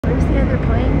another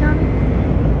plane, Tommy?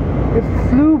 It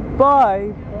flew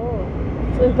by. Oh,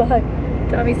 it flew by.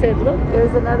 Tommy said, look,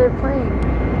 there's another plane.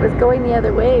 It was going the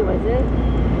other way, was it?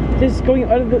 Just going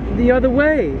out of the other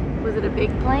way. Was it a big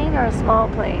plane or a small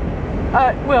plane?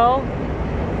 Well,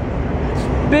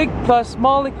 big plus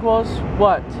small equals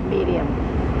what? Medium.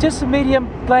 Just a medium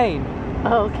plane.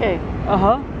 Oh, okay.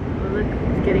 Uh-huh. Well, look,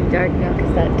 it's getting dark now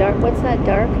because that dark, what's that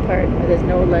dark part where there's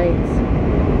no lights?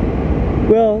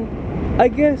 Well, I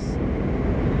guess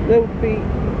that would be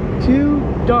too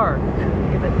dark.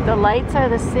 Yeah, but the lights are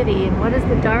the city, and what is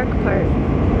the dark part?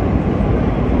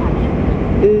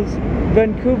 Is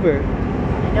Vancouver.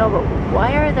 I know, but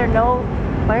why are there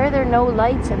no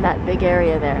lights in that big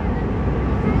area there?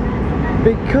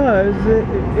 Because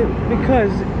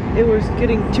it was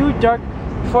getting too dark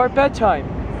before bedtime.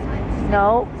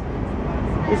 No.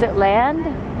 Is it land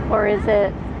or is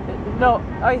it? No,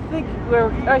 I think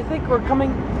we're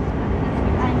coming.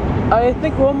 I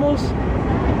think we're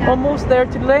almost there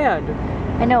to land.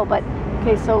 I know, but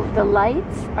okay, so the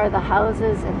lights are the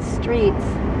houses and streets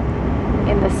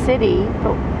in the city,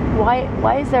 but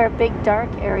why is there a big dark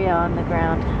area on the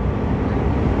ground?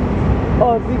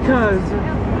 Oh,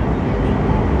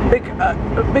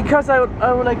 because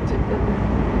I would like to.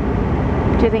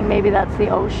 Do you think maybe that's the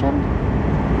ocean?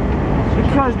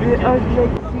 Because I would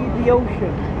like to see the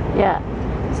ocean. Yeah.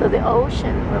 So the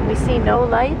ocean, when we see no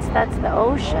lights, that's the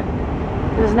ocean.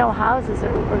 There's no houses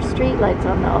or street lights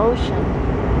on the ocean.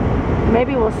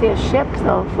 Maybe we'll see a ship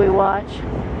though if we watch.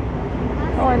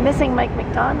 Oh, I'm missing Mike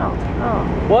McDonald. Oh.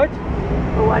 What?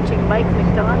 We're watching Mike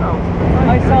McDonald.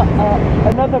 I saw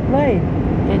another plane.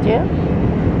 Did you?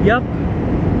 Yep.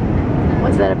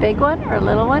 Was that a big one or a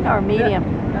little one or medium?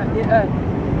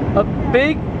 A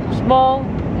big, small,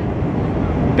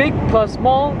 big plus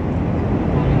small,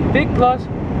 big plus,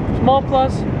 small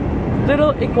plus,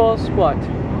 little equals what?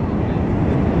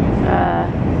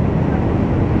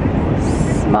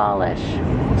 Smallish.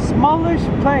 Smallish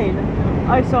plane.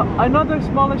 I saw another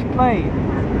smallish plane.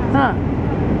 Huh.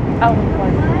 Out of my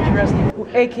interesting,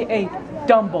 aka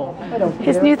Dumbo.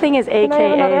 His new thing is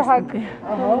AKA.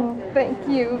 Thank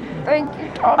you. Thank you,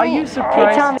 Tommy. Are you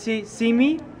surprised to see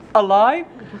me alive?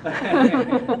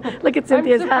 Look at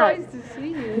Cynthia's I'm hat. surprised to see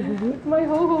you. It's my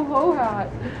ho-ho-ho hat.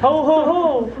 Ho ho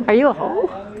ho! Are you a hoe?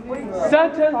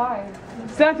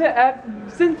 Santa at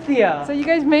Cynthia. So you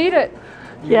guys made it.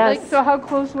 Yes. Like, so how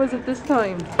close was it this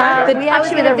time? We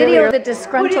actually have a video of the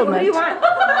disgruntlement. Who do you want?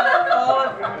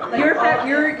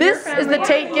 This is the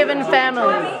Tate Given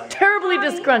family. Terribly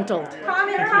disgruntled. Come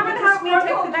and help me take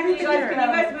the next picture. Can you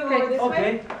guys move over this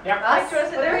way?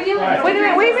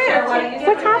 Wait a minute.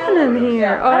 What's happening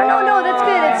here? No, that's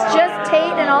good. It's just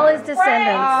Tate and all his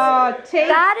descendants. Tate.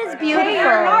 That is beautiful.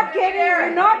 Tate,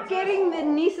 you're not getting the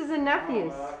nieces and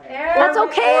nephews. That's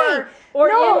okay. Or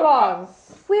No. in-laws.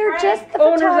 We're just the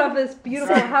Owners of photographers. this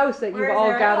beautiful house that you've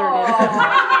all gathered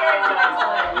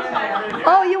in.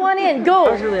 Oh, you want in?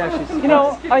 Go. You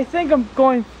know, I think I'm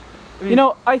going. You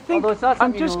know, I think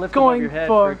I'm just going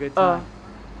for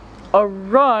a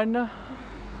run.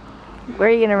 Where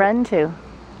are you gonna run to?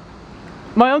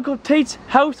 My Uncle Tate's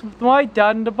house with my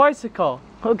dad and the bicycle.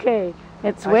 Okay,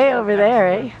 it's way over there,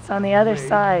 eh? It's on the other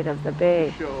side of the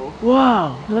bay.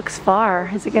 Wow. It looks far.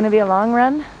 Is it gonna be a long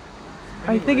run?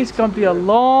 I think it's going to be a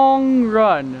long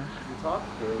run.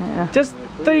 Yeah. Just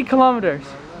 30 kilometers.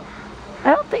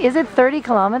 I don't think, is it 30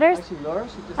 kilometers?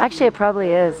 Actually, it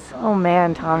probably is. Oh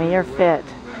man, Tommy, you're fit.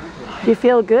 Do you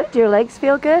feel good? Do your legs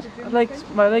feel good?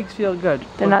 My legs feel good.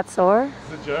 They're not sore?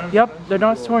 Yep, they're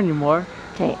not sore anymore.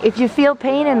 Okay, if you feel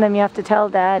pain in them, you have to tell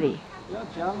Daddy.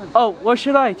 Oh, what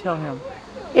should I tell him?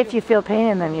 If you feel pain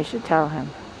in them, you should tell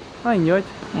him. I knew it.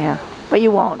 Yeah, but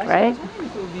you won't, right?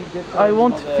 I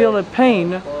won't feel the pain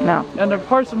No, and the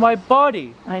parts of my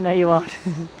body. I know you won't.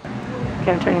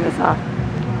 Okay, I'm turning this off.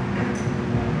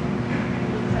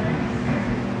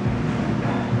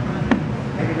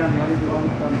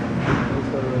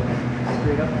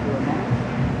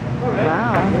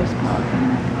 Wow, there's